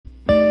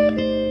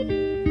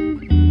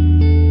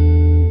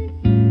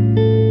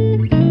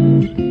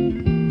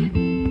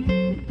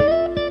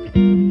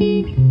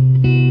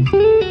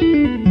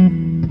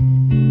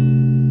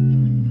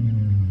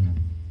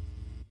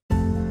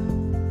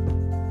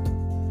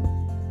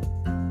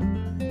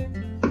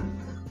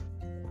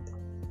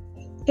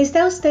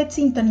Está usted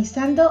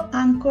sintonizando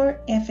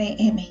Anchor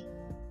FM,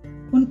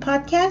 un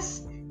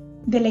podcast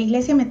de la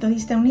Iglesia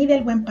Metodista Unida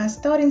El Buen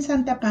Pastor en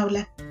Santa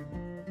Paula.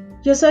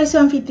 Yo soy su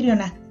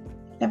anfitriona,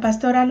 la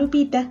pastora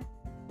Lupita.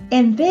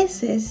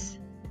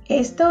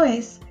 Esto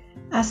es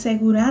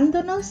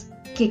Asegurándonos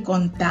que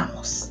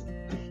contamos.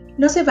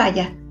 No se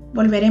vaya,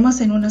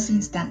 volveremos en unos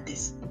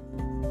instantes.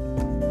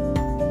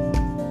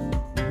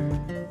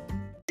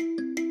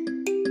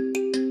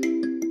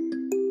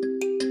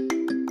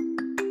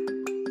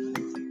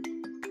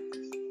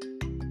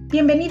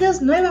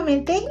 Bienvenidos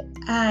nuevamente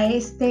a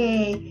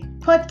este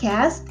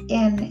podcast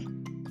en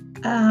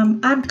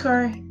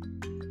Anchor.fm.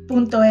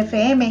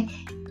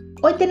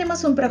 Hoy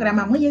tenemos un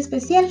programa muy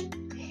especial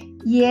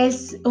y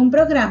es un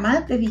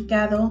programa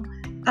dedicado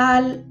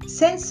al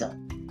censo.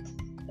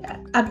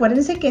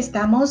 Acuérdense que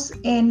estamos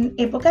en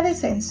época de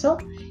censo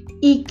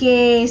y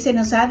que se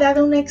nos ha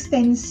dado una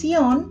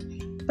extensión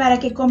para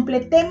que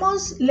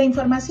completemos la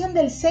información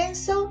del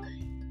censo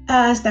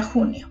hasta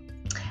junio.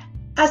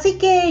 Así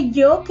que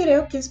yo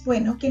creo que es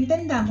bueno que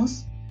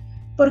entendamos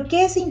por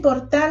qué es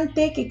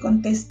importante que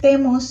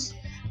contestemos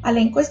a la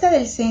encuesta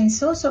del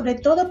censo, sobre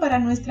todo para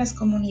nuestras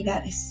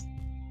comunidades.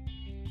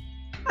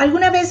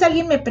 Alguna vez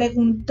alguien me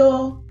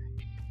preguntó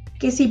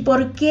que si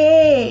por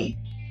qué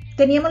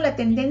teníamos la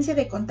tendencia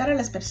de contar a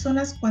las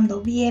personas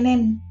cuando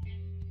vienen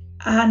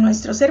a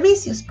nuestros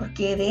servicios,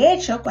 porque de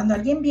hecho cuando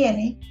alguien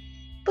viene,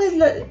 pues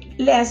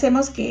le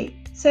hacemos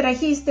que se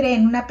registre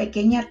en una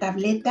pequeña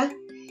tableta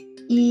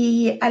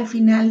y al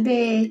final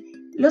de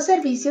los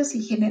servicios,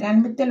 y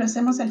generalmente lo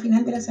hacemos al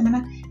final de la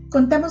semana,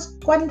 contamos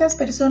cuántas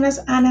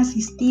personas han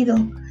asistido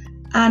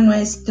a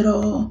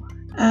nuestro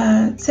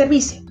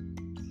servicio.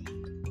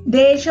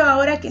 De hecho,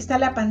 ahora que está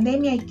la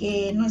pandemia y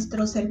que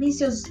nuestros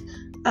servicios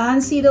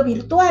han sido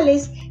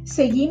virtuales,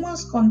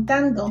 seguimos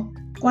contando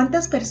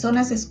cuántas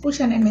personas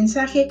escuchan el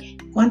mensaje,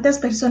 cuántas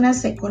personas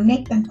se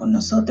conectan con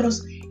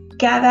nosotros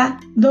cada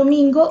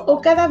domingo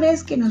o cada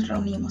vez que nos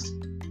reunimos.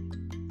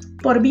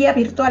 Por vía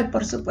virtual,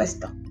 por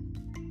supuesto.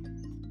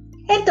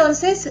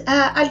 Entonces,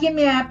 alguien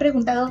me ha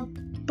preguntado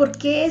por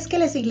qué es que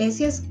las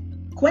iglesias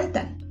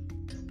cuentan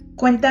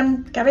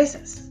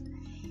cabezas.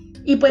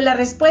 Y pues la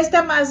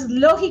respuesta más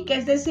lógica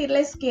es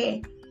decirles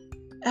que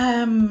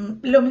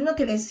lo mismo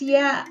que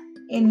decía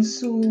en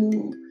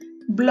su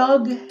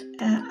blog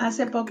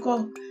hace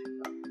poco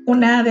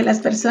una de las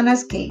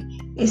personas que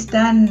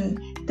están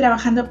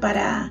trabajando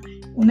para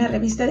una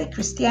revista de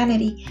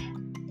Christianity.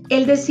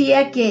 Él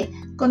decía que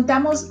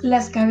contamos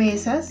las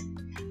cabezas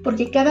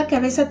porque cada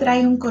cabeza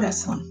trae un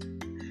corazón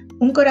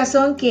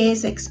que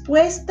es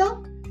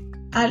expuesto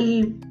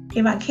al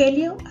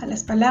Evangelio, a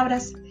las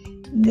palabras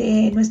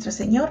de nuestro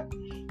Señor,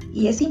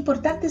 y es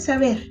importante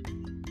saber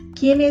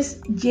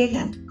quiénes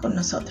llegan con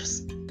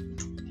nosotros.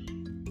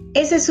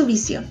 Esa es su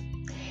visión.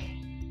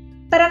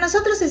 Para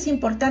nosotros es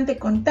importante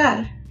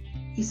contar,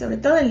 y sobre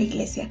todo en la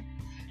iglesia,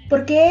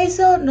 porque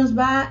eso nos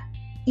va a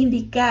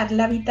indicar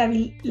la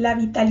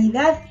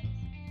vitalidad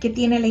que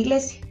tiene la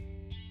iglesia.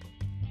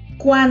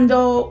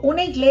 Cuando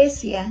una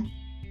iglesia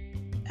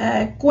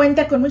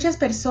cuenta con muchas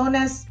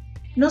personas,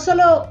 no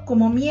solo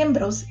como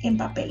miembros en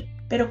papel,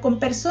 pero con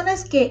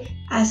personas que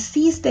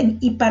asisten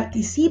y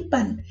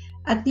participan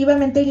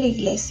activamente en la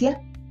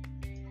iglesia,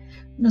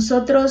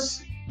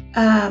 nosotros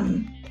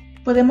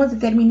podemos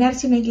determinar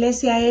si una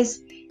iglesia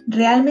es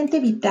realmente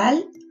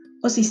vital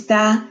o si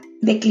está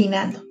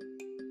declinando.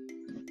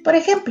 Por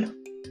ejemplo,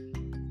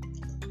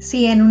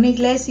 si en una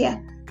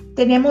iglesia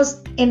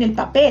tenemos en el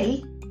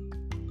papel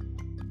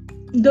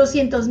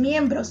 200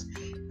 miembros,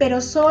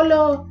 pero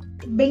solo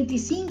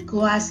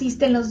 25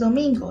 asisten los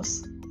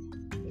domingos,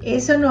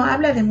 eso no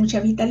habla de mucha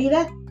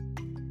vitalidad.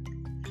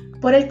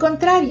 Por el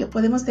contrario,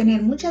 podemos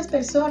tener muchas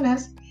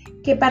personas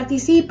que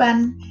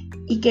participan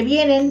y que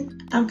vienen,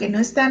 aunque no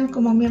están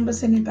como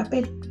miembros en el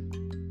papel,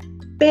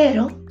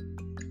 pero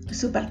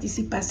su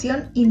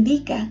participación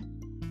indica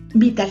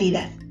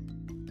vitalidad.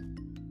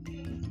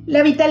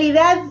 La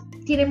vitalidad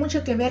tiene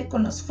mucho que ver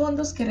con los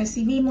fondos que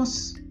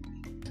recibimos,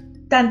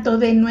 tanto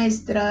de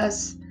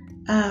nuestros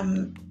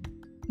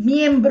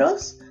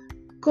miembros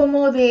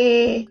como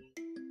de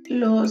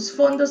los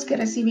fondos que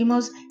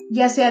recibimos,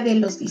 ya sea de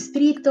los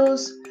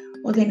distritos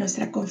o de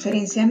nuestra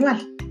conferencia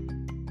anual.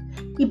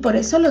 Y por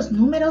eso los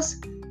números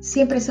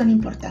siempre son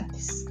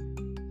importantes.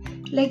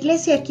 La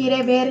iglesia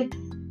quiere ver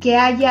que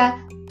haya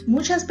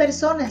muchas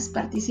personas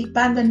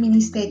participando en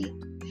ministerio,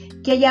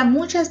 que haya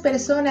muchas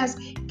personas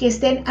que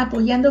estén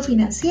apoyando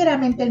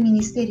financieramente el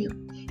ministerio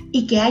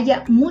y que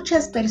haya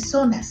muchas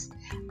personas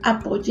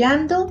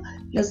apoyando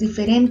los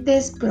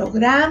diferentes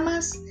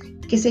programas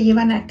que se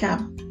llevan a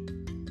cabo.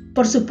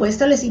 Por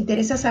supuesto, les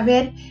interesa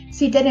saber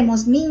si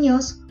tenemos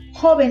niños,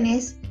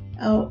 jóvenes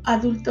o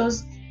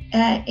adultos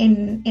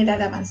en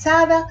edad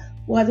avanzada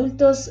o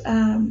adultos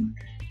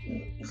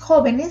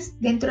jóvenes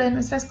dentro de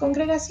nuestras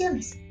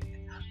congregaciones.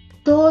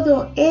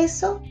 Todo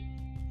eso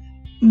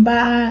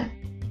va a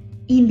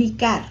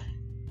indicar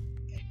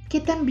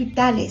qué tan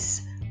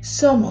vitales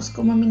somos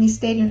como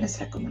ministerio en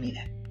nuestra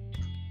comunidad.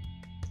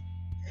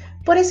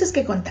 Por eso es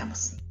que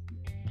contamos.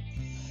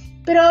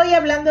 Pero hoy,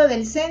 hablando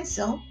del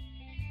censo,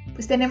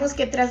 pues tenemos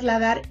que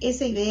trasladar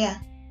esa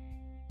idea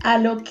a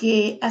lo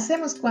que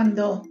hacemos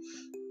cuando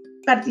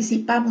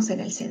participamos en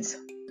el censo.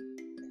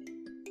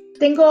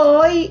 Tengo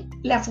hoy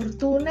la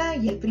fortuna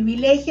y el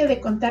privilegio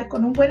de contar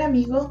con un buen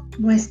amigo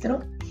nuestro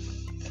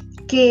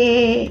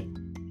que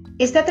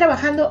está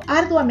trabajando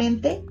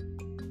arduamente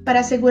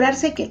para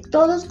asegurarse que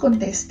todos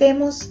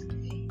contestemos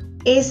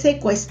ese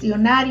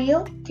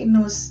cuestionario que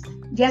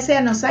ya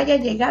sea nos haya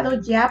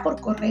llegado ya por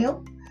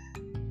correo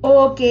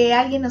o que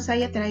alguien nos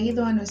haya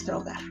traído a nuestro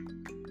hogar.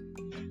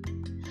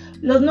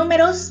 Los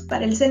números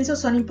para el censo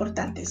son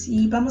importantes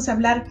y vamos a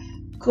hablar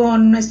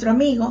con nuestro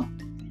amigo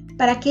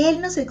para que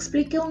él nos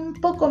explique un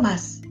poco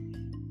más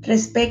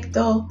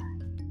respecto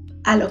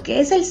a lo que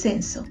es el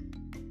censo,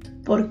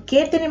 por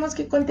qué tenemos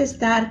que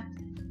contestar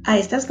a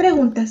estas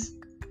preguntas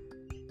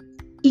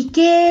y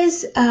qué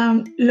es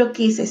lo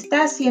que se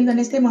está haciendo en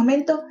este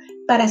momento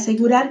para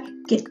asegurar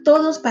que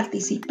todos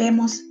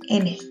participemos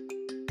en él.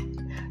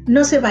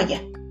 No se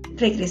vaya,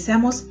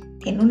 regresamos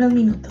en unos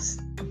minutos.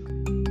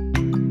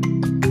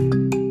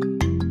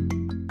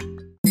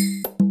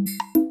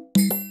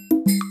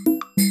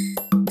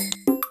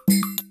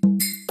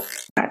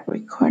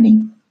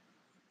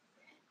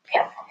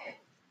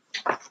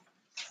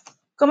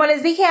 Como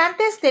les dije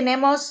antes,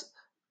 tenemos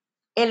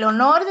el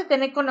honor de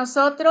tener con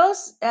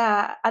nosotros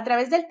a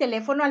través del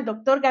teléfono al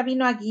doctor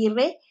Gavino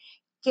Aguirre,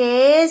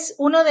 que es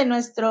uno de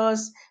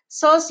nuestros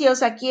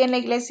socios aquí en la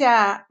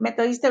Iglesia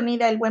Metodista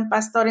Unida del Buen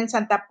Pastor en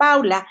Santa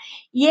Paula.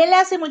 Y él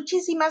hace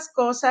muchísimas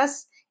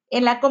cosas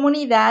en la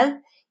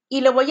comunidad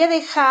y lo voy a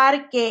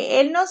dejar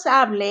que él nos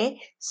hable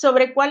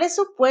sobre cuál es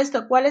su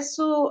puesto, cuál es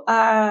su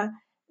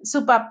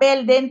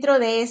papel dentro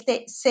de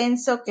este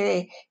censo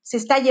que se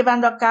está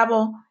llevando a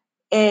cabo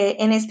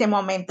en este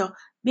momento.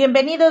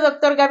 Bienvenido,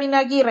 doctor Gavino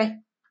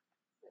Aguirre.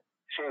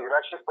 Sí,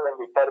 gracias por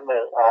invitarme,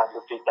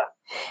 Lupita.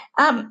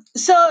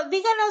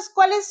 Díganos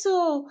cuál es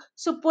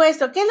su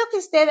puesto, qué es lo que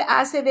usted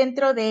hace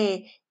dentro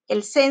de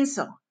el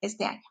censo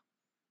este año.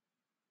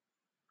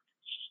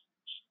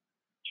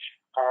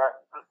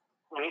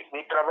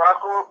 Mi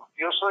trabajo,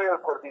 yo soy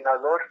el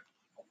coordinador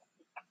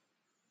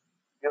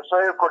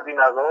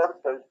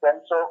del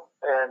censo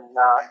en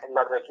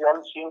la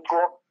región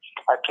 5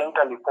 aquí en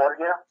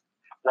California.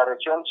 La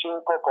región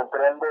 5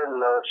 comprende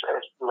los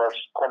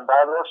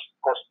condados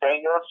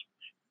costeños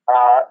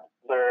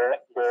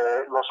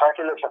de Los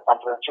Ángeles a San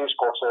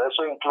Francisco. O sea,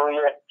 eso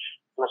incluye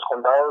los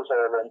condados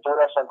de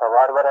Ventura, Santa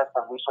Bárbara,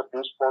 San Luis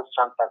Obispo,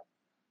 Santa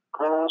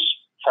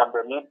Cruz, San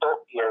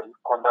Benito y el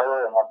condado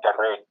de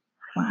Monterrey.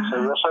 Wow. O sea,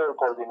 yo soy el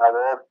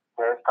coordinador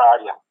de esta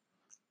área.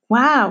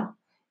 ¡Wow!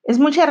 Es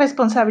mucha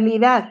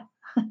responsabilidad.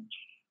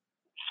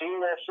 Sí,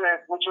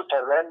 es mucho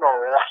terreno,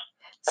 ¿verdad?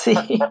 Sí.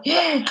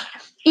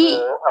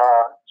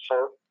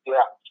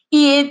 Yeah.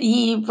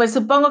 Y pues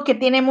supongo que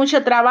tiene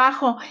mucho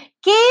trabajo.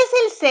 ¿Qué es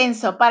el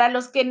censo para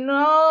los que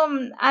no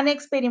han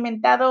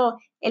experimentado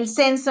el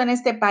censo en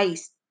este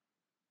país?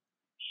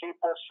 Sí,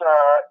 pues,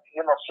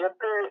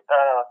 siempre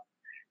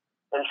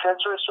el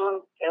censo es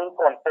un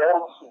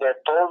conteo de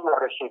todos los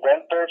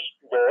residentes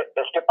de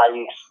este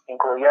país,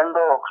 incluyendo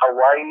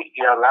Hawái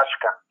y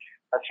Alaska.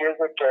 Así es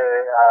de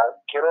que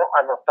quiero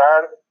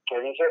anotar que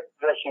dije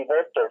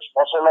residentes,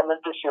 no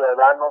solamente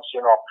ciudadanos,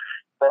 sino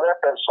toda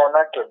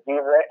persona que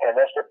vive en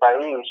este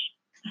país,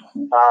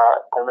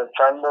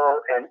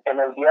 comenzando en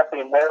el día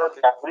 1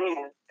 de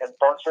abril,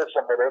 entonces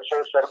se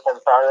merece ser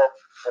contado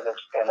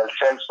en el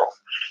censo.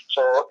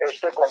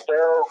 Este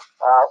conteo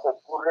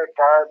ocurre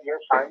cada 10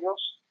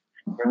 años.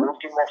 El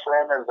último fue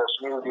en el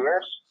 2010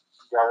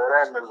 y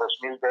ahora en el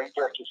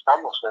 2020 aquí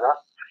estamos, ¿verdad?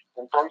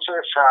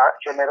 Entonces,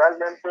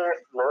 generalmente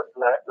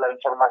la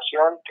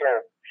información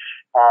que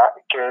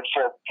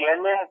se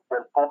obtiene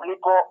del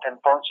público,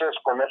 entonces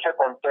con ese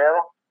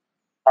conteo,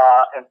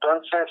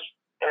 entonces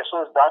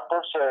esos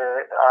datos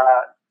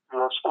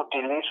los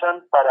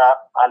utilizan para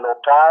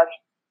alocar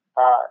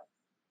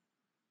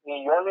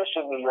millones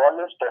y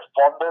millones de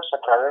fondos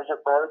a través de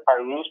todo el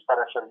país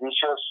para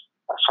servicios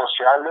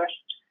sociales,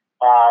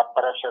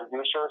 para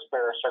servicios de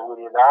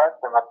seguridad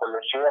con la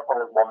policía, con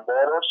los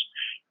bomberos,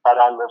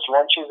 para los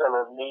lunches de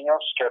los niños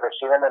que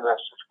reciben en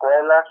las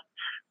escuelas,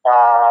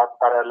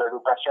 para la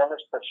educación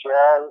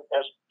especial.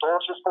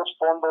 Todos estos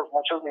fondos,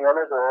 muchos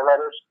millones de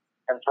dólares,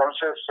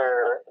 entonces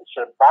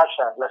se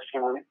basan la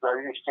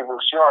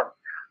distribución,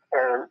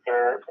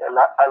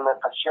 la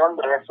alocación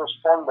de esos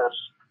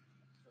fondos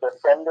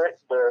depende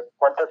de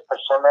cuántas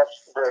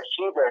personas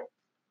reciben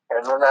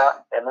en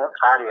un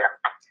área.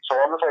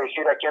 Vamos a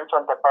decir, aquí en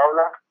Santa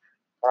Paula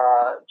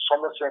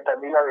somos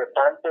 30,000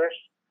 habitantes.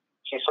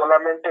 Si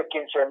solamente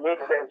 15,000,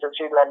 es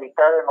decir, la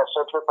mitad de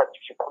nosotros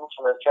participamos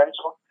en el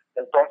censo,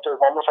 entonces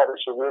vamos a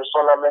recibir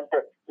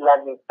solamente la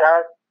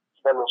mitad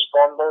de los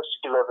fondos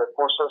y los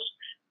recursos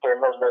que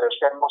nos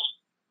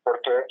merecemos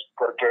porque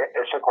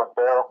ese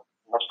conteo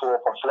no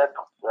estuvo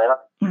completo,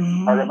 ¿verdad?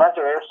 Además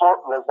de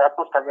eso, los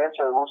datos también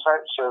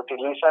se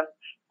utilizan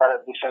para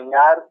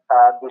diseñar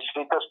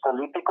distritos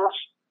políticos.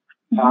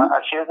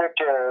 Así es de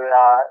que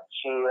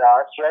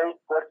si hay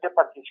fuerte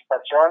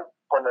participación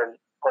con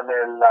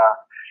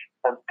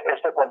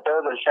este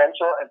conteo del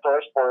censo,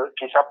 entonces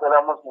quizá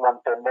podamos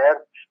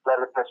mantener la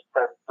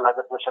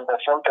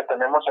representación que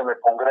tenemos en el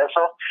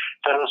Congreso,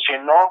 pero si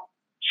no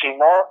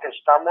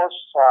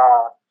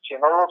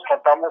los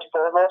contamos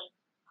todos,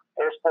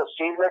 es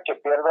posible que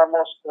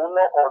pierdamos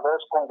uno o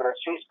dos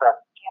congresistas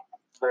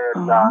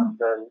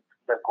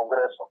del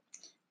Congreso.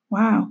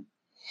 Wow.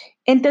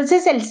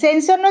 Entonces el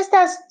censo no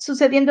está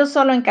sucediendo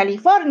solo en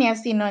California,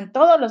 sino en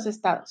todos los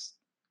estados.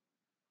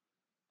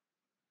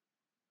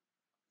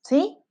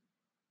 ¿Sí?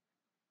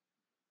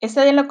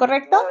 ¿Estoy en lo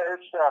correcto? No,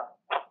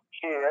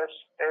 sí,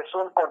 es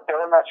un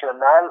conteo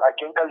nacional.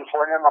 Aquí en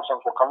California nos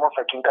enfocamos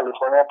aquí en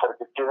California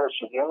porque aquí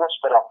residimos,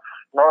 pero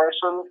no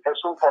es un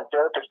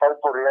conteo que está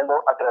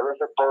ocurriendo a través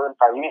de todo el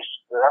país,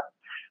 ¿verdad?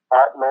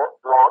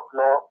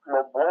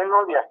 Lo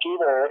bueno de aquí,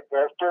 de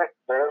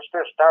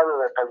este estado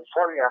de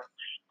California,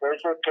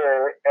 es de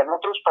que en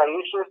otros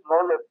países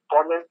no le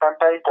ponen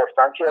tanta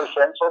importancia al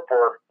censo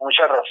por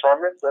muchas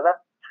razones, ¿verdad?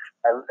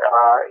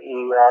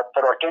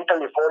 Pero aquí en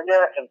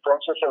California,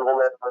 entonces el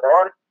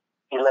gobernador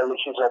y la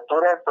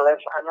legislatura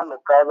entonces han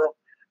alocado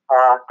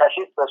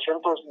casi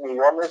 $200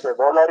 millones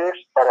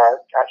para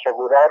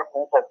asegurar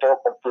un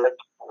conteo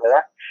completo,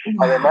 ¿verdad?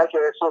 Wow. Además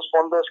de esos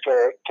fondos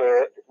que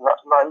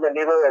no han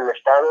venido del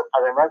Estado,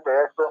 además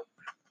de eso,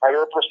 hay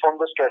otros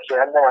fondos que se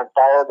han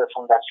levantado de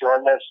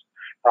fundaciones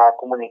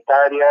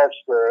comunitarias,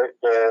 de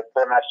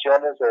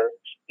donaciones de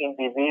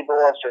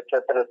individuos,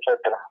 etcétera,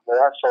 etcétera,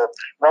 ¿verdad?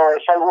 No,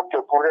 es algo que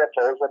ocurre a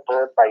través de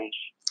todo el país.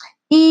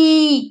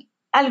 ¿Y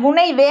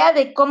alguna idea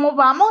de cómo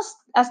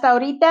vamos hasta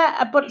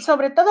ahorita,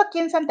 sobre todo aquí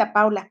en Santa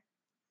Paula?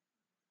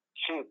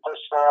 Sí, pues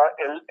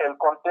el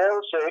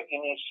conteo se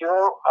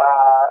inició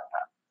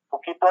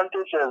poquito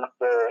antes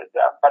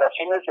para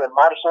fines de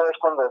marzo, es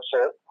cuando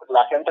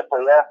la gente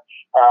podía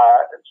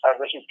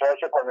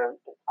registrarse con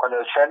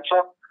el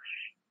censo.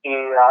 Y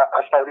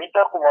hasta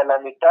ahorita como la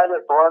mitad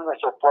de todo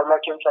nuestro pueblo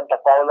aquí en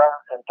Santa Paula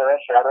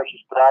entonces se ha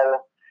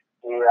registrado,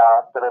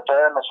 pero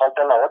todavía nos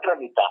falta la otra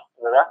mitad,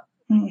 ¿verdad?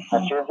 Uh-huh.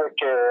 Así es de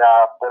que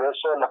por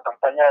eso la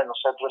campaña de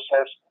nosotros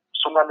es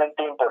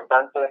sumamente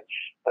importante,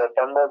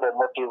 tratando de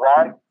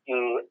motivar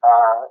y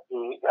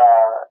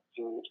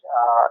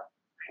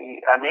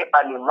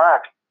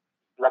animar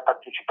la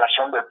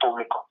participación del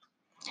público.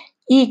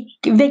 ¿Y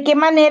de qué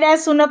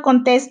maneras uno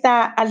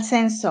contesta al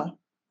censo?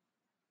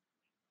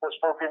 Pues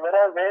por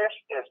primera vez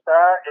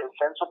está el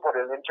censo por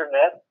el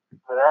internet,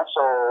 ¿verdad?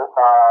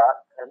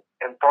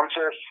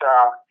 Entonces,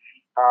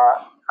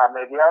 a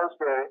mediados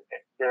de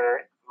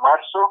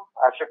marzo,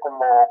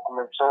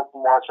 comenzó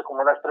hace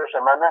como unas 3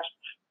 semanas,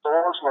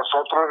 todos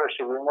nosotros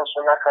recibimos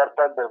una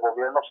carta del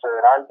gobierno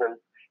federal, del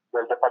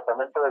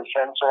Departamento del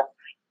Censo,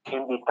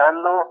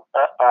 invitando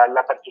a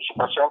la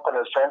participación con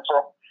el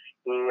censo,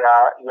 y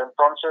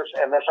entonces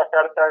en esa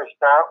carta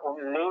está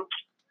un link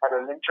para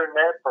el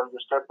internet donde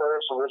usted puede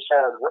subirse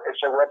a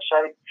ese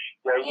website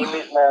y ahí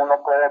mismo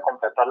uno puede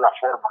completar la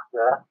forma,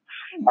 ¿verdad?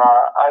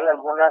 Hay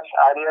algunas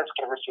áreas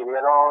que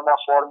recibieron una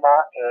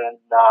forma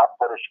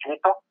por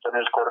escrito en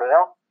el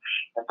correo,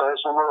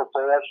 entonces uno lo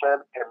puede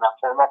hacer en la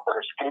forma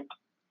por escrito,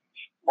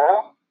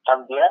 o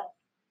también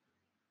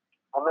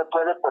uno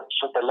puede por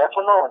su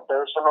teléfono,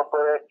 entonces uno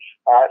puede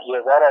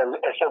llegar a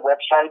ese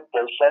website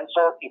del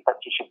censo y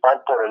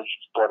participar con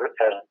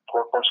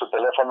su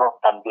teléfono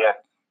también.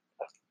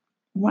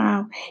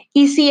 Wow.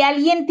 Y si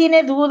alguien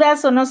tiene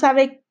dudas o no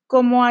sabe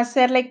cómo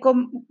hacerle,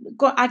 ¿con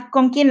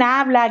quién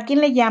habla? ¿A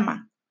quién le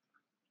llama?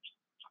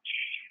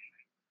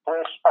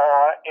 Pues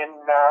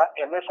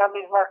en esa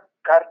misma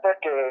carta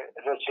que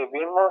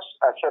recibimos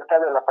acerca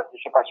de la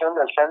participación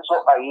del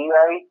censo, ahí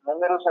hay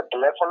números de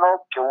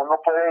teléfono que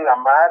uno puede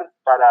llamar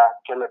para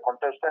que le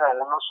contesten a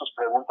uno sus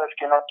preguntas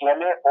que uno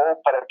tiene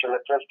o para que le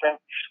presten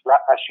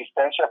la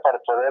asistencia para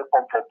poder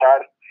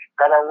completar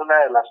cada una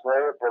de las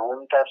 9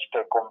 preguntas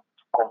que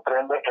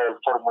comprende el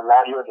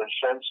formulario del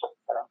censo,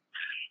 ¿verdad?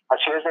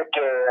 Así es de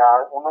que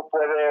uno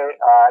puede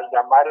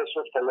llamar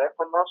esos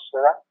teléfonos,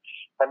 ¿verdad?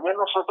 También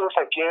nosotros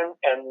aquí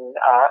en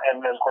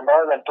el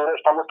Condado de Ventura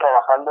estamos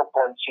trabajando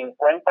con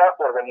 50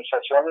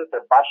 organizaciones de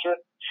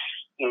base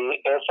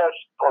y esas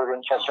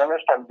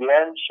organizaciones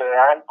también se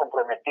han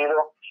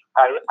comprometido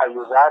a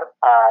ayudar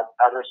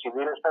a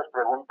recibir estas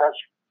preguntas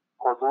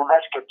o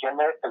dudas que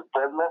tiene el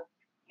pueblo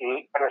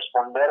y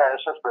responder a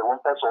esas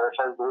preguntas o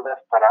esas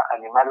dudas para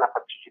animar la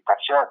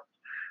participación.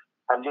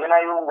 También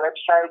hay un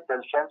website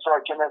del censo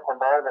aquí en el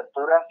Condado de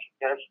Ventura,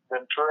 es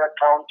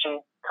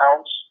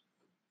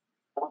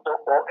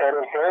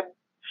venturacountycounts.org,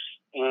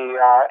 y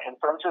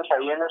entonces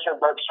ahí en ese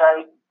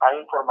website hay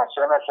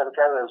información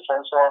acerca del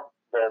censo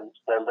del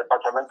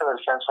Departamento del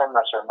Censo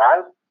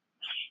Nacional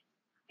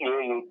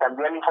y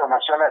también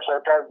información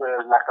acerca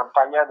de la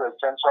campaña del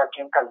censo aquí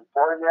en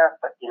California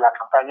y la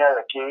campaña de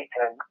aquí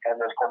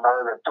en el Condado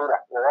de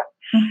Ventura, ¿verdad?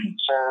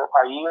 Uh-huh.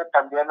 Ahí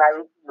también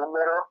hay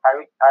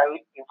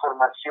hay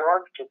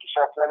información que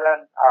quizá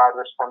puedan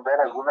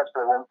responder algunas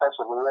preguntas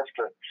o dudas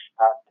que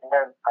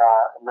tengan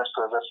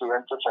nuestros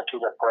residentes aquí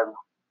del pueblo.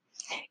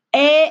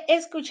 He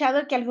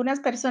escuchado que algunas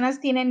personas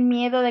tienen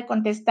miedo de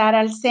contestar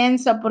al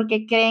censo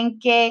porque creen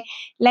que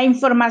la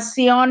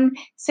información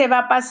se va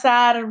a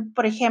pasar,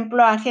 por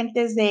ejemplo, a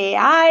agentes de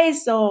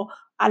ICE o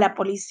a la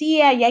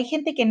policía, y hay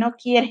gente que no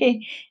quiere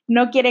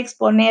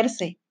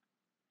exponerse.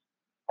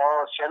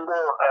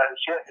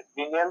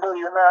 Viniendo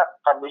de una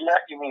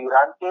familia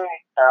inmigrante,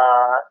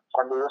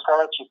 cuando yo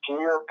estaba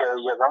chiquillo, que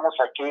llegamos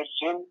aquí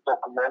sin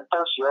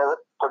documentos, yo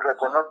pues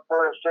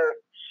reconozco ese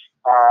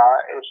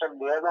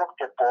miedo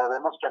que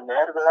podemos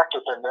tener, ¿verdad?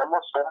 Que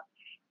tenemos, ¿verdad?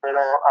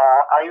 Pero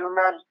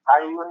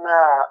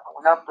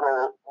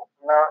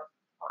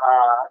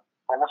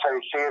vamos a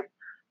decir,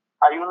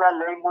 hay una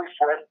ley muy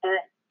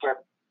fuerte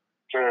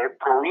que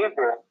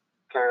prohíbe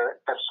que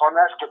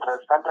personas que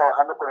están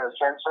trabajando con el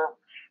censo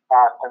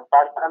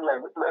compartan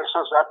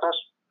esos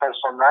datos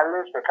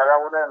personales de cada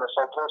uno de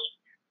nosotros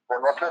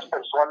con otras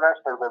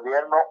personas del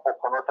gobierno o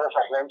con otras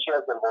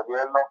agencias del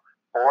gobierno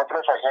o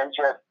otras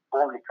agencias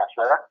públicas,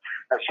 ¿verdad?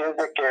 Así es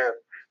de que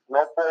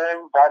no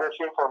pueden dar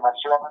esa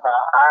información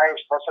a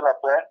ICE, no se la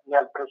pueden ni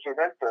al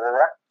presidente,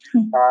 ¿verdad?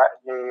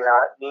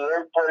 Ni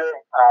él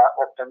puede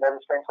obtener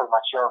esta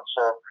información.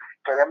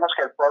 Queremos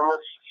que el pueblo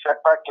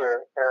sepa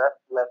que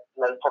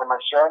la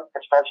información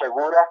está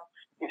segura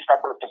y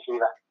está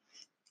protegida.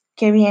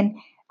 Qué bien.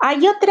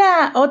 Hay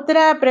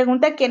otra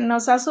pregunta que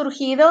nos ha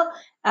surgido.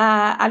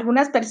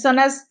 Algunas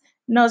personas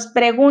nos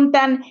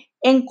preguntan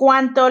en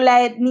cuanto a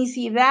la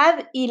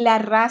etnicidad y la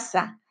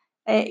raza,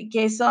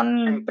 que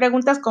son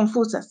preguntas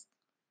confusas.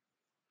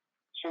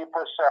 Sí,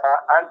 pues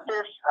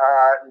antes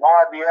no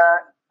había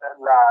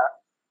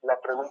la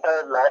pregunta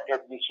de la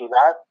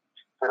etnicidad,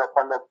 pero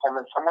cuando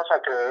comenzamos a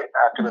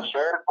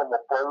crecer como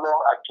pueblo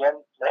aquí en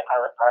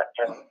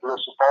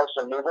los Estados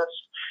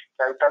Unidos,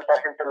 hay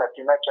tanta gente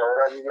latina que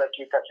ahora vive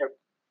aquí, casi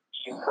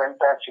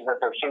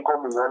 55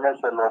 millones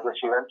de los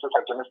residentes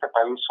aquí en este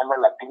país somos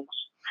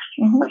latinos.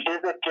 Uh-huh. Así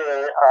es de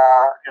que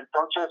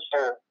entonces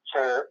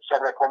se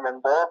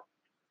recomendó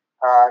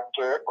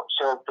que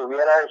se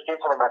obtuviera esta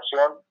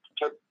información,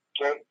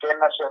 qué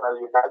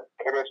nacionalidad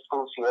eres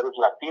tú si eres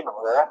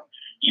latino, ¿verdad?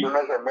 Si uno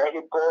es de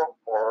México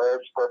o es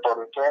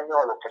puertorriqueño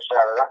o lo que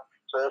sea, ¿verdad?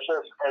 Esa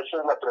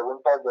es la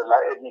pregunta de la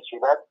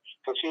etnicidad,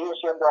 que sigue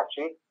siendo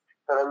así,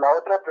 pero la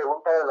otra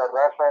pregunta de la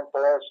raza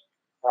entonces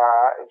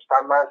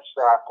está más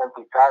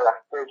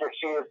complicada. Es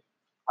decir,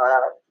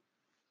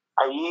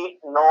 ahí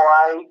no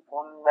hay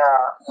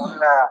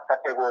una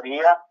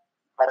categoría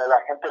para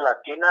la gente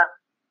latina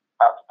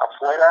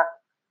afuera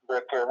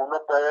de que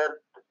uno puede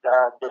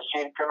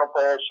decir que uno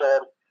puede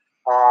ser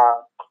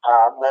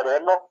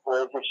moreno,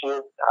 puede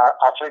decir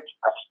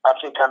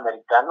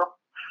afroamericano,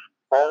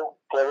 o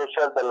puede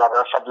ser de la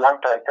raza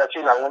blanca. Y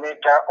casi la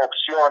única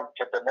opción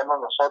que tenemos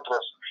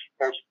nosotros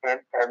es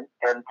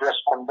en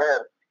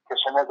responder que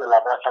somos de la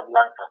raza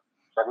blanca,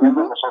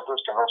 sabiendo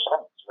nosotros que no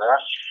somos, ¿verdad?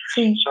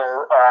 Sí.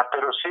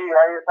 Pero sí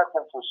hay esa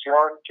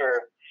confusión que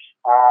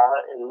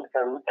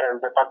el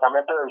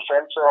Departamento del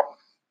Censo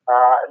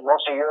no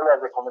siguió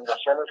las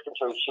recomendaciones que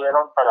se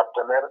hicieron para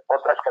poner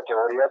otras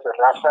categorías de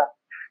raza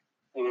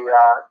y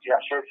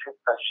así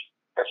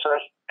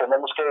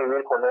tenemos que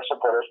vivir con eso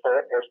por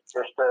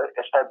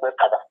esta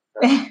década.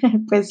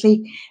 Pues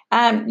sí.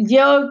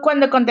 Yo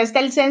cuando contesté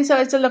el censo,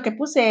 esto es lo que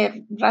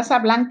puse, raza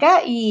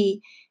blanca,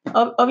 y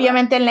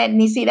obviamente en la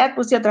etnicidad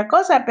puse otra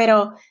cosa,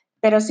 pero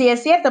sí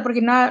es cierto,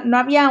 porque no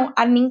había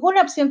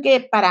ninguna opción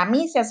que para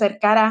mí se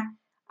acercara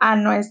a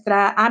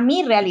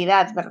mi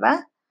realidad,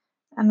 ¿verdad?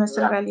 A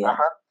nuestra realidad.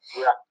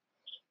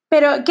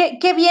 Pero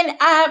qué bien.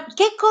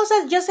 ¿Qué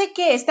cosas? Yo sé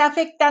que está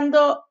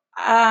afectando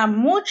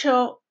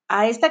mucho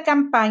a esta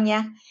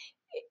campaña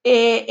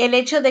el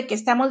hecho de que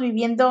estamos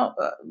viviendo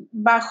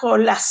bajo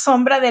la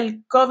sombra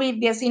del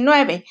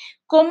COVID-19.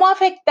 ¿Cómo ha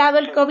afectado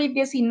el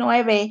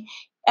COVID-19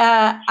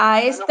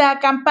 a esta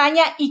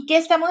campaña y qué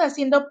estamos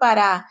haciendo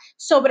para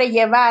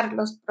sobrellevar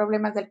los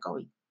problemas del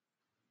COVID?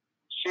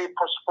 Sí,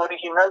 pues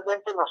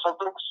originalmente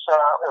nosotros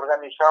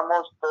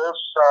organizamos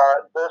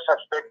dos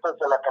aspectos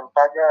de la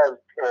campaña,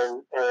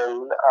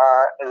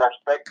 el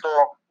aspecto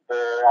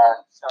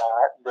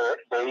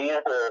de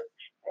ir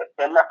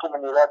en la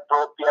comunidad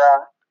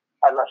propia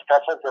a las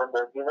casas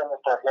donde vive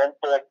nuestra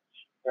gente,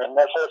 en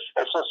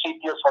esos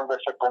sitios donde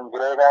se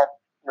congrega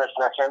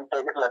nuestra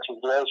gente, las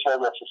iglesias,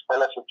 las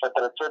escuelas,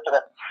 etcétera,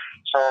 etcétera.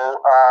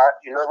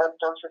 Y luego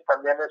entonces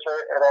también esa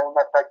era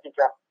una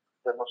táctica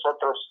de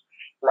nosotros.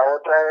 La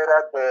otra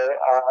era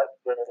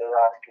que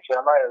se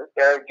llama el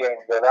air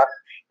game, ¿verdad?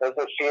 Es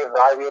decir,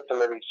 radio,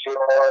 televisión,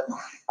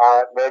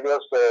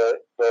 medios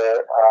de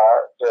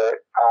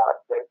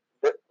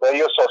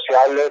medios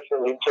sociales,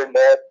 el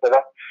internet,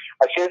 ¿verdad?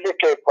 Así es de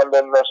que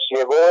cuando nos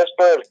llegó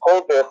esto del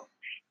COVID,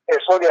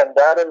 eso de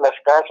andar en las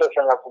casas,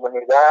 en la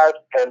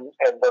comunidad,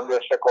 en donde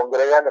se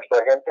congrega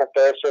nuestra gente,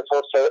 entonces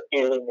eso se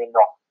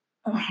eliminó.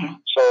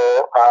 Uh-huh.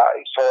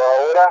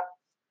 Ahora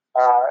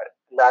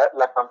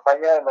la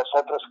campaña de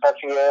nosotros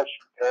casi es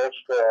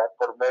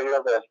por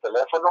medio del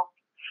teléfono,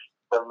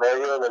 por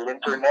medio del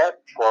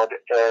internet, por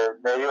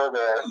medio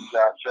de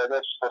las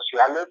redes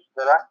sociales,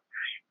 ¿verdad?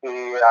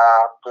 y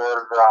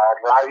por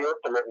radio,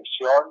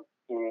 televisión,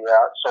 y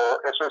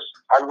eso es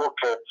algo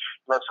que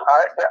nos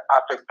ha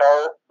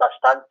afectado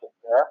bastante,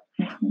 ¿verdad?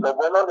 Lo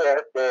bueno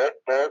de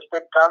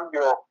este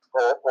cambio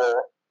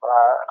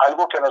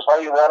algo que nos va a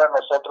ayudar a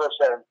nosotros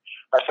en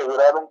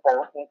asegurar un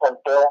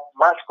conteo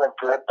más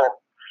completo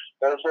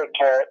es de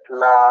que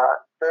la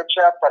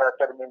fecha para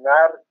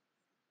terminar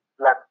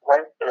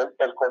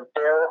el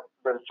conteo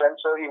del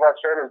censo iba a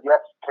ser el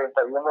día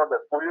 31 de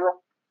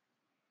julio,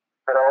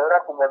 pero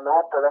ahora como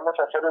no podemos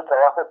hacer el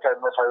trabajo que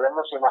nos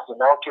habíamos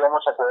imaginado que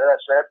íbamos a poder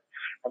hacer,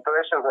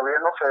 entonces el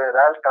gobierno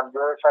federal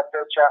cambió esa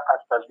fecha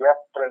hasta el día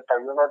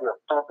 31 de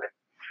octubre.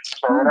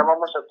 Ahora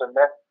vamos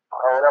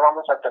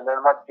a tener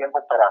más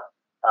tiempo para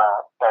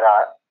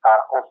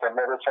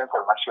obtener esa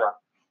información.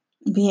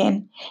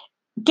 Bien.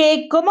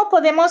 ¿Cómo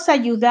podemos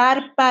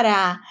ayudar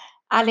para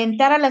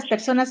alentar a las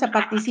personas a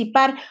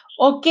participar?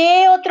 ¿O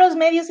qué otros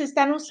medios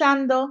están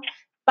usando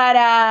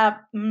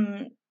para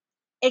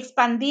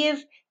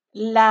expandir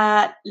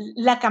la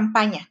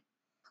campaña?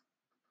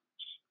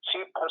 Sí,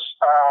 pues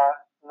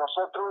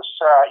nosotros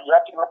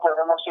ya que no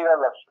podemos ir a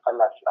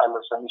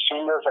los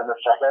domicilios de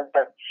nuestra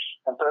gente,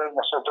 entonces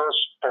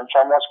nosotros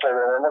pensamos que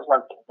debemos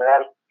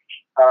mantener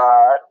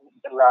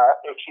la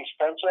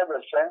existencia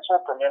del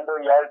censo poniendo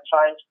yard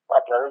signs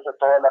a través de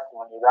toda la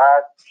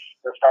comunidad.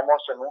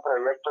 Estamos en un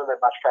proyecto de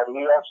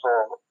mascarillas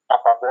o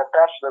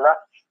tapabocas, ¿verdad?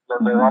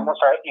 Donde vamos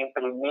a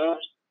imprimir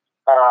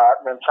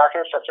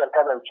mensajes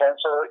acerca del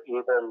censo y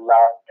de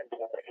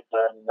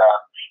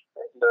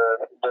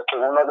que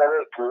uno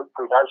debe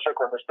cuidarse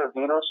con este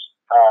virus,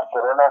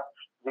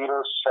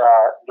 coronavirus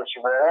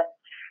 19.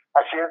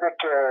 Así es de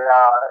que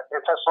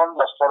esas son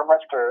las formas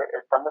que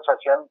estamos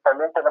haciendo.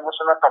 También tenemos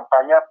una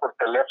campaña por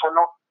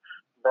teléfono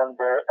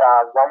donde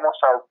vamos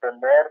a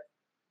obtener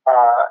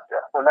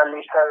una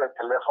lista de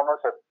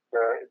teléfonos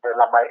de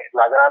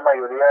la gran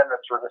mayoría de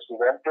nuestros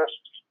residentes.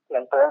 Y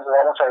entonces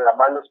vamos a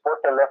llamarles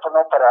por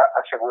teléfono para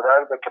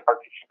asegurar de que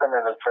participen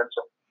en el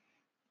censo.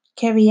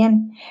 Qué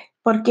bien,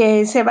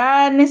 porque se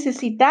va a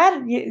necesitar.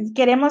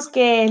 Queremos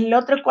que el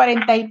otro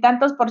 40 y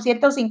tantos por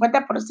ciento,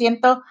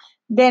 50%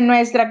 de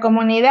nuestra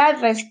comunidad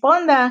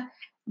responda,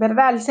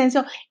 ¿verdad?, al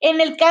censo.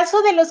 En el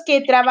caso de los que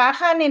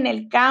trabajan en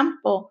el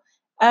campo,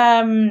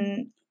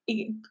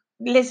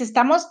 les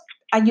estamos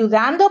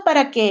ayudando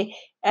para que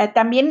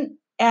también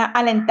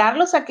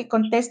alentarlos a que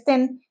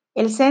contesten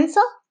el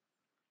censo.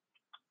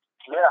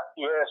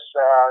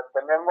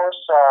 Tenemos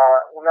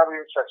una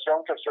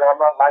organización que se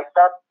llama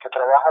MyTap, que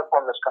trabaja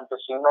con los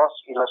campesinos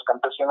y los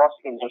campesinos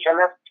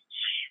indígenas.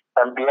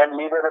 También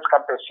líderes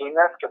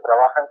campesinas que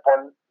trabajan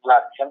con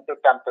la gente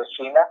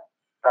campesina.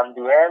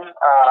 También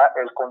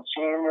el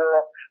concilio.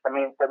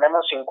 También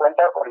tenemos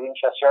 50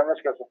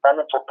 organizaciones que se están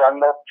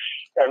enfocando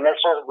en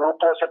esos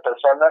grupos de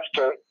personas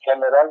que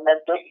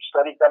generalmente,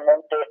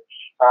 históricamente,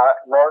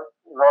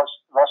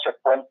 no se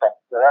cuentan,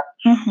 ¿verdad?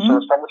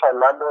 Estamos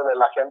hablando de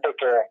la gente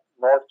que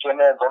no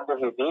tiene dónde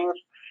vivir,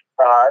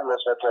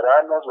 los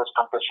veteranos, los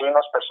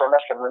campesinos,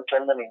 personas que no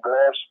entienden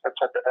inglés,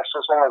 etc.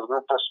 Esos son los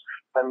grupos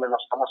donde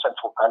nos estamos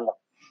enfocando.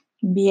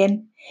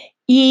 Bien.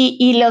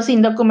 Y los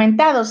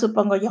indocumentados,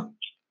 supongo yo.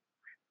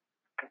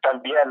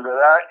 También,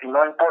 ¿verdad? Y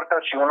no importa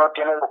si uno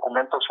tiene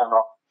documentos o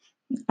no.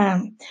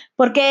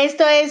 Porque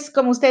esto es,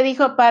 como usted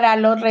dijo, para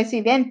los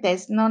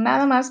residentes, no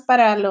nada más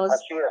para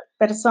las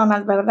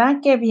personas,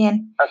 ¿verdad? Qué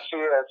bien. Así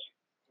es.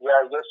 Y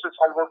eso es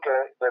algo que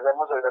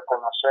debemos de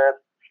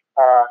reconocer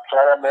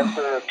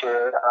claramente de que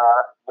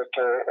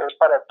es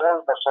para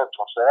todos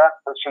nosotros, ¿verdad?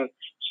 Pues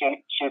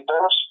si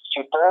todos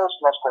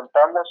nos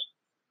contamos,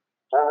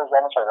 todos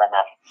vamos a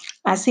ganar.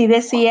 Así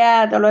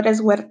decía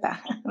Dolores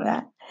Huerta,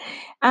 ¿verdad?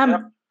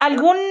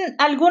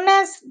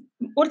 ¿Algunas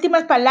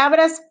últimas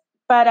palabras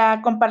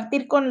para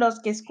compartir con los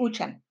que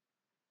escuchan?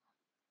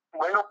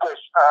 Bueno, pues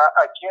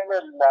aquí en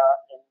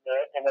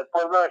el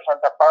pueblo de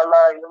Santa Paula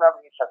hay una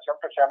organización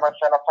que se llama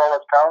Santa Paula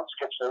Counts,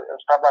 que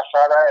está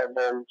basada en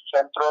el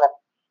centro,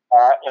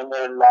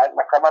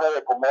 la Cámara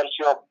de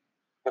Comercio,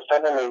 que está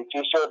en el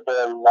edificio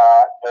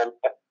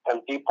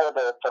del tipo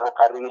de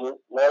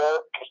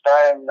ferrocarrilero, que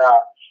está en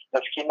la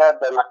esquina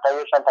de la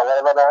calle Santa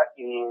Bárbara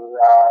y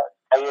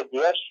calle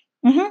 10.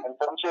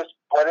 Entonces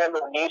pueden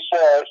unirse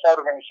a esa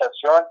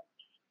organización.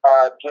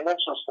 Tienen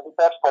sus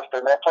citas por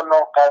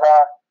teléfono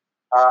cada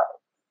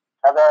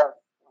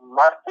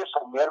martes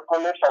o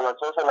miércoles a las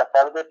 2 de la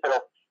tarde,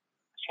 pero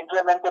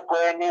simplemente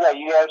pueden ir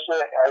allí a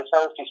esa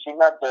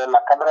oficina de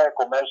la Cámara de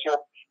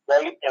Comercio. De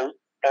ahí,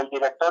 el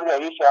director de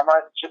ahí se llama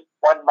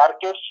Juan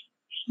Márquez.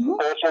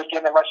 Entonces él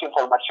tiene más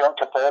información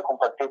que puede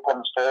compartir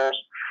con ustedes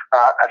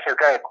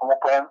acerca de cómo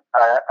pueden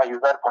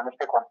ayudar con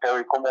este conteo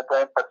y cómo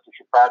pueden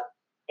participar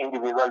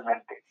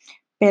individualmente.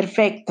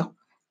 Perfecto.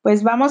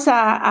 Pues vamos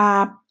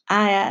a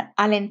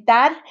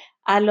alentar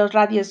a los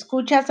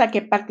radioescuchas a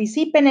que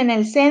participen en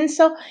el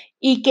censo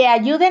y que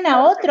ayuden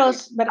a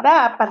otros,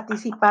 ¿verdad?, a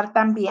participar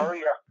también.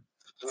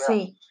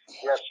 Sí.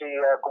 Y así,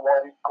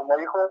 como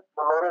dijo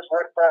Dolores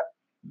Huerta,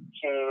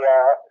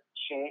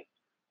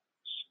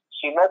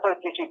 si no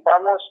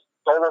participamos,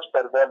 todos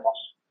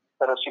perdemos.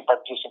 pero si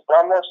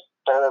participamos,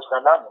 todos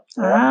ganamos,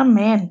 ¿verdad?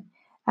 Amén.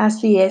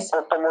 Así es. Un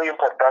punto muy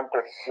importante,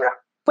 ya.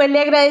 Pues le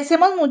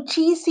agradecemos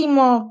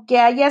muchísimo que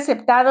haya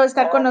aceptado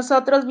estar con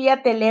nosotros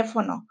vía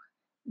teléfono,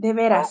 de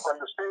veras.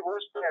 Cuando usted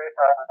guste,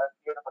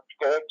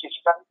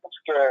 quisiéramos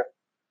que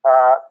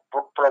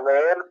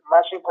proveer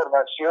más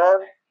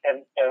información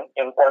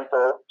en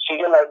cuanto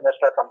sigue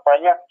nuestra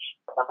campaña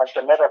para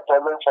mantener al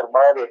pueblo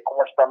informado de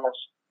cómo estamos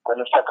con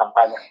esta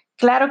campaña.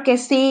 Claro que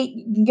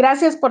sí.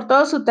 Gracias por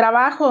todo su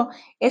trabajo.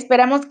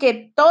 Esperamos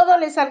que todo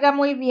le salga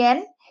muy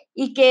bien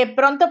y que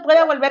pronto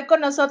pueda volver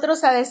con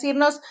nosotros a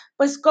decirnos,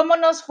 pues, cómo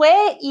nos fue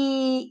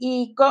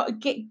y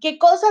qué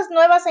cosas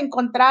nuevas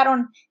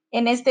encontraron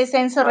en este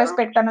censo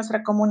respecto a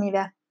nuestra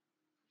comunidad.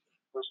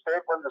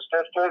 Cuando usted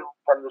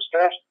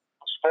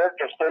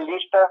esté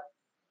lista,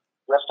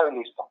 yo estoy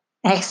listo.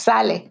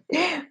 Sale.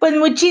 Pues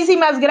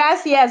muchísimas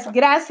gracias.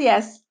 Ándale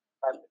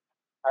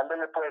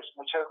pues,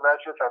 muchas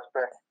gracias a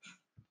usted.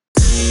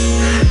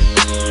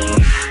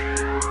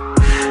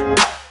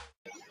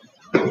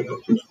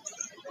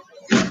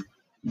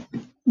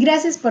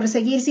 Gracias por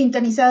seguir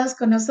sintonizados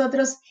con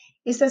nosotros.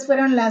 Estas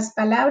fueron las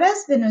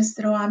palabras de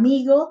nuestro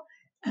amigo,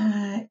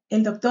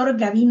 el doctor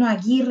Gavino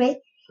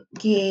Aguirre,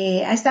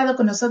 que ha estado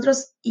con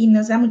nosotros y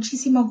nos da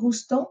muchísimo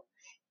gusto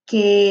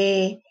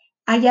que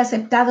haya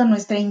aceptado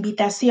nuestra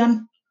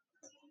invitación.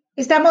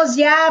 Estamos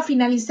ya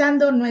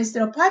finalizando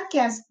nuestro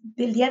podcast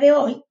del día de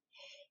hoy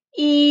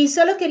y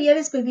solo quería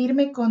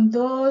despedirme con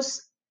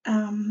dos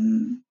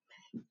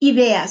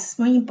ideas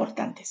muy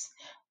importantes.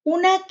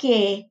 Una,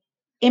 que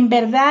en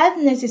verdad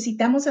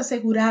necesitamos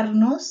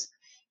asegurarnos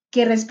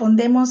que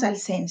respondemos al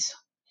censo.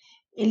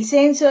 El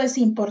censo es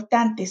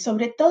importante,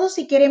 sobre todo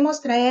si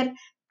queremos traer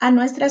a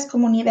nuestras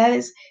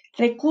comunidades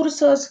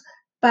recursos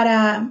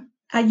para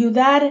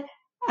ayudar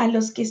a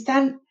los que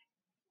están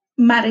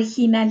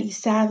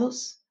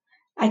marginalizados,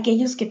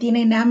 aquellos que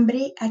tienen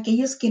hambre,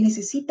 aquellos que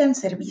necesitan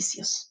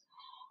servicios.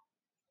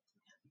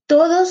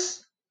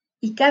 Todos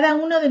y cada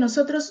uno de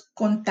nosotros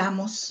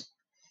contamos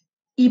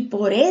y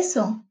por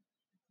eso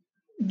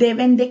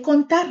deben de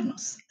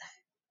contarnos.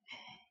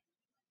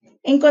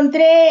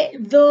 Encontré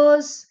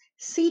dos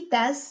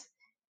citas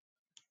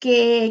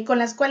con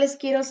las cuales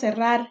quiero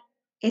cerrar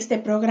este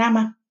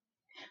programa.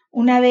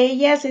 Una de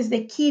ellas es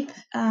de Keith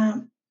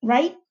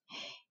Wright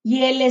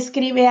y él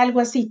escribe algo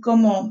así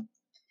como: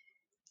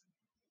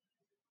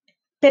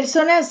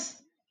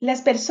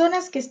 las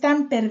personas que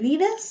están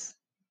perdidas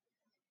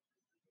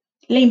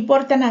le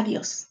importan a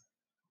Dios.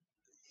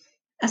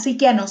 Así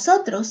que a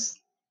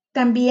nosotros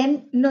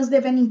también nos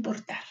deben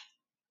importar.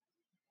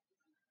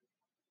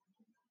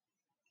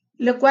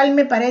 Lo cual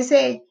me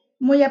parece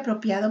muy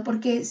apropiado,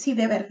 porque si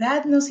de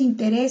verdad nos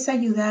interesa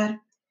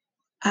ayudar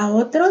a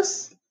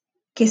otros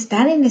que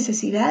están en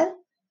necesidad,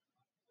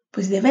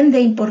 pues deben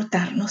de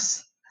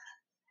importarnos.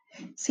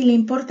 Si le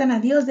importan a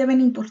Dios,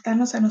 deben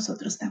importarnos a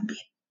nosotros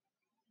también.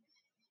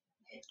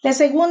 La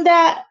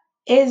segunda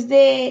es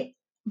de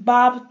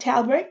Bob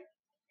Talbert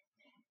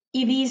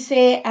y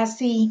dice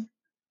así: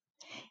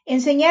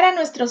 enseñar a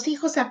nuestros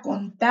hijos a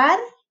contar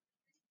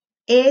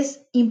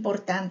es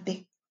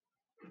importante,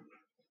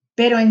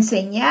 pero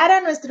enseñar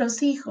a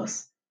nuestros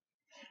hijos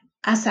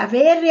a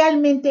saber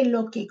realmente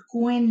lo que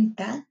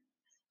cuenta,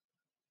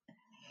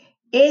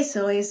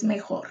 eso es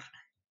mejor.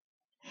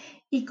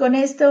 Y con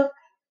esto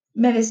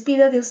me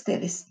despido de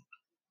ustedes.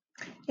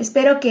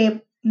 Espero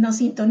que nos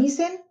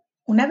sintonicen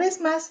una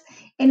vez más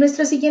en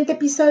nuestro siguiente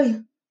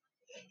episodio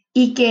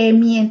y que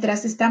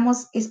mientras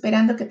estamos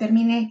esperando que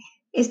termine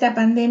esta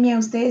pandemia,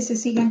 ustedes se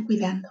sigan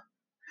cuidando.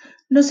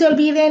 No se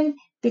olviden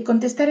de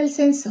contestar el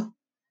censo.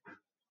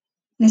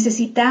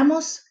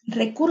 Necesitamos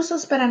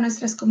recursos para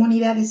nuestras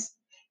comunidades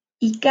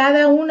y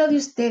cada uno de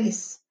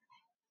ustedes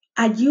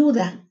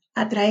ayuda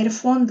a traer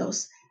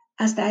fondos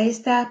hasta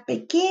esta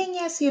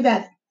pequeña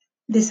ciudad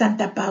de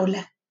Santa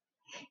Paula.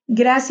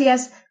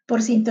 Gracias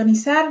por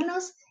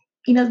sintonizarnos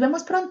y nos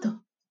vemos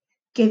pronto.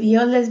 Que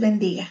Dios les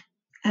bendiga.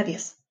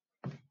 Adiós.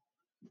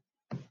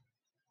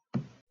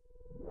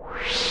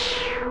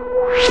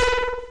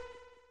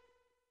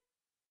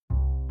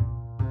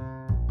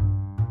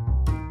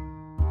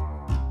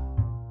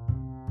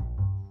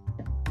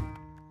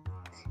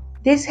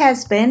 This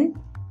has been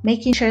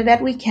Making Sure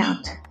That We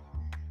Count,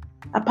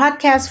 a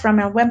podcast from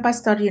El Buen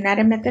Pastor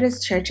United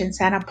Methodist Church in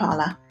Santa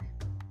Paula,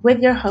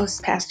 with your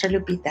host, Pastor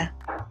Lupita.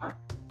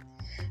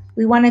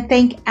 We want to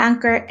thank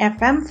Anchor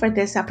FM for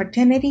this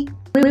opportunity.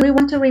 We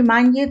want to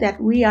remind you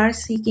that we are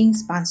seeking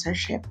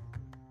sponsorship.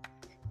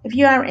 If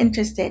you are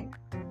interested,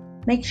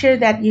 make sure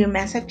that you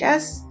message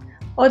us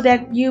or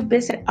that you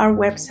visit our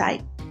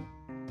website,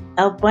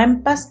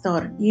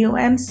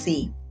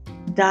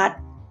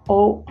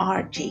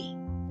 elbuenpastorumc.org.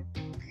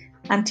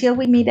 Until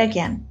we meet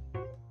again,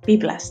 be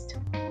blessed.